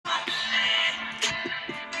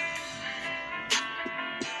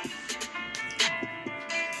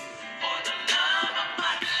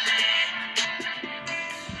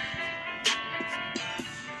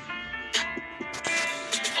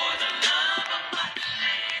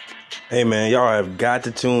Hey man, y'all have got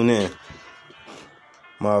to tune in.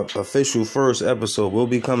 My official first episode will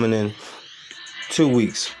be coming in 2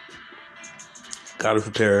 weeks. Gotta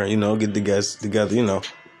prepare, get the guests together,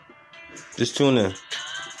 Just tune in.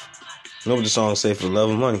 Know what the song say, for the love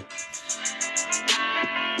of money.